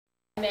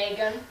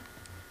Megan.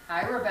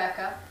 Hi,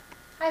 Rebecca.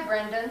 Hi,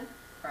 Brendan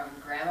from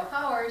Grandma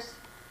Powers.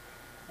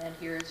 And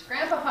here's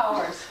Grandpa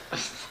Powers.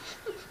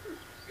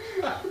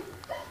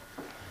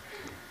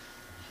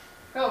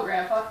 Go,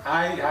 Grandpa.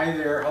 Hi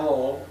there,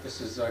 hello. This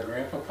is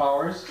Grandpa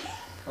Powers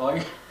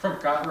calling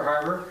from Copper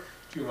Harbor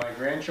to my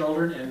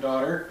grandchildren and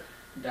daughter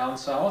down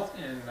south,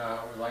 and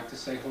would like to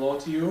say hello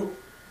to you.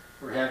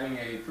 We're having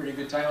a pretty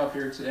good time up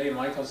here today.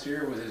 Michael's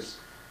here with his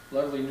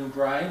lovely new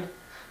bride,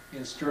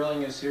 and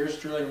Sterling is here.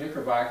 Sterling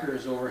Knickerbocker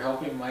is over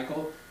helping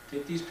Michael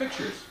take these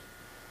pictures.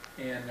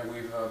 And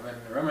we've been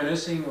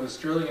reminiscing with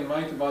Sterling and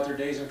Mike about their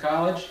days in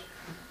college.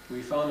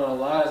 We found out a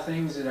lot of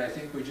things that I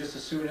think we just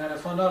as soon had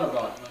found out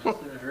about.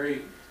 It's been a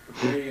very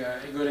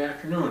good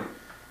afternoon,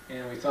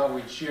 and we thought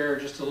we'd share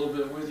just a little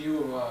bit with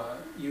you,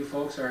 you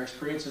folks, our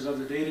experiences of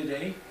the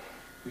day-to-day.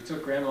 We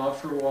took Grandma out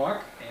for a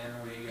walk, and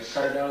we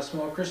cut down a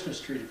small Christmas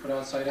tree to put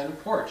outside on the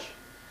porch.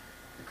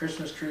 The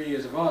Christmas tree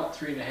is about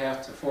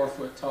 3.5 to 4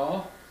 foot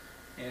tall,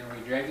 and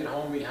we dragged it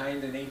home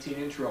behind an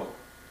 18-inch rope.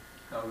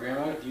 Now,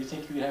 Grandma, do you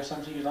think you have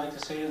something you'd like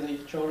to say to the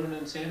children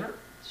and Sandra?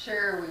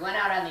 Sure, we went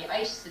out on the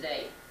ice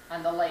today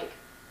on the lake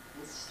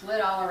and slid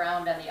all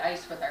around on the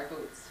ice with our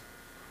boots.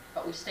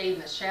 But we stayed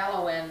in the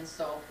shallow end,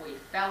 so if we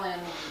fell in,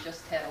 we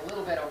just had a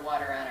little bit of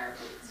water on our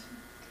boots.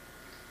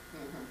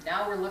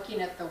 Now we're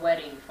looking at the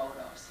wedding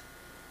photos.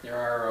 There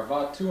are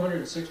about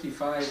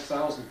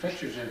 265,000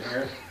 pictures in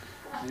here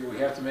that we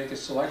have to make a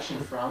selection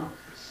from,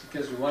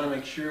 because we want to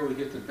make sure we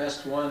get the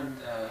best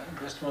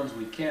ones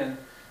we can,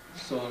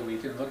 so that we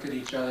can look at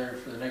each other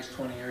for the next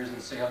 20 years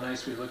and say how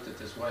nice we looked at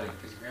this wedding,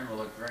 because Grandma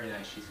looked very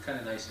nice. She's kind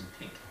of nice and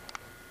pink.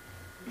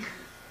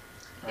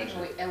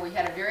 And we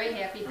had a very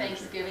happy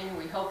Thanksgiving.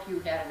 We hope you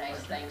had a nice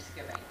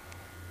Thanksgiving.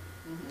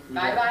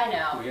 Bye-bye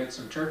now. We had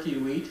some turkey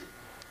wheat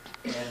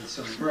and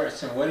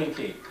some wedding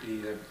cake.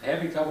 The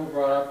happy couple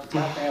brought up the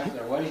top half of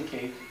their wedding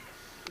cake,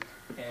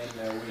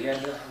 and we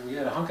had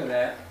a hunk of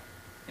that,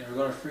 and we're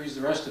going to freeze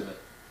the rest of it.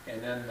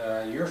 And then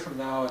a year from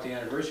now, at the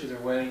anniversary of their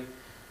wedding,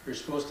 you're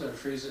supposed to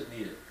unfreeze it and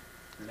eat it.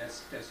 And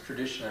that's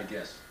tradition, I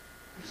guess.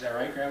 Is that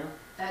right, Grandma?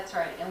 That's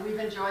right. And we've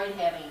enjoyed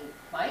having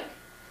Mike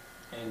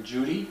and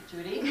Judy,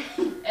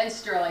 and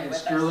Sterling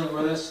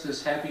with us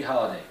this happy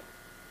holiday.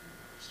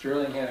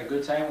 Sterling had a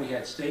good time. We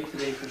had steak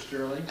today for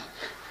Sterling,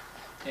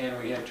 and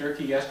we had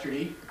turkey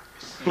yesterday,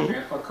 and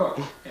Grandpa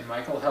cooked, and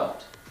Michael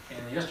helped.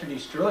 And yesterday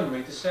Sterling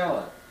made the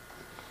salad,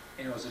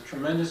 and it was a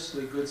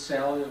tremendously good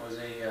salad. It was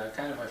a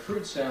kind of a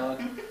fruit salad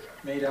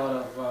made out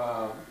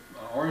of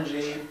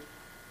orangeade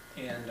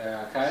and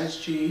cottage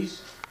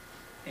cheese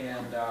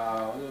and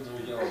what were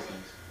those yellow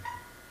things?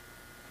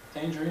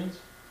 Tangerines?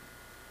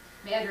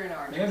 Mandarin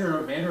oranges.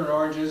 Mandarin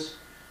oranges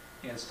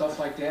and stuff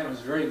like that. It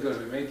was very good.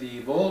 We made the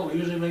bowl we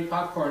usually make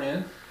popcorn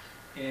in,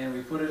 and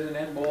we put it in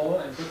that bowl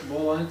and put the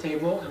bowl on the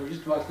table, and we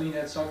just about cleaned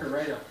that sucker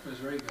right up. It was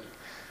very good.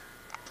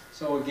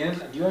 So again,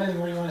 do you have anything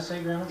more you want to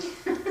say, Grandma?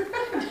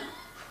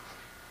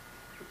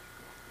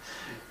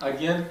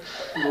 Again,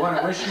 we want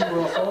to wish you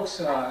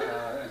folks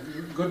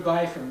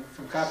goodbye from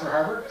Copper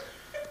Harbor,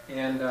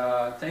 and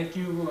thank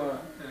you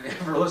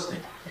for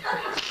listening.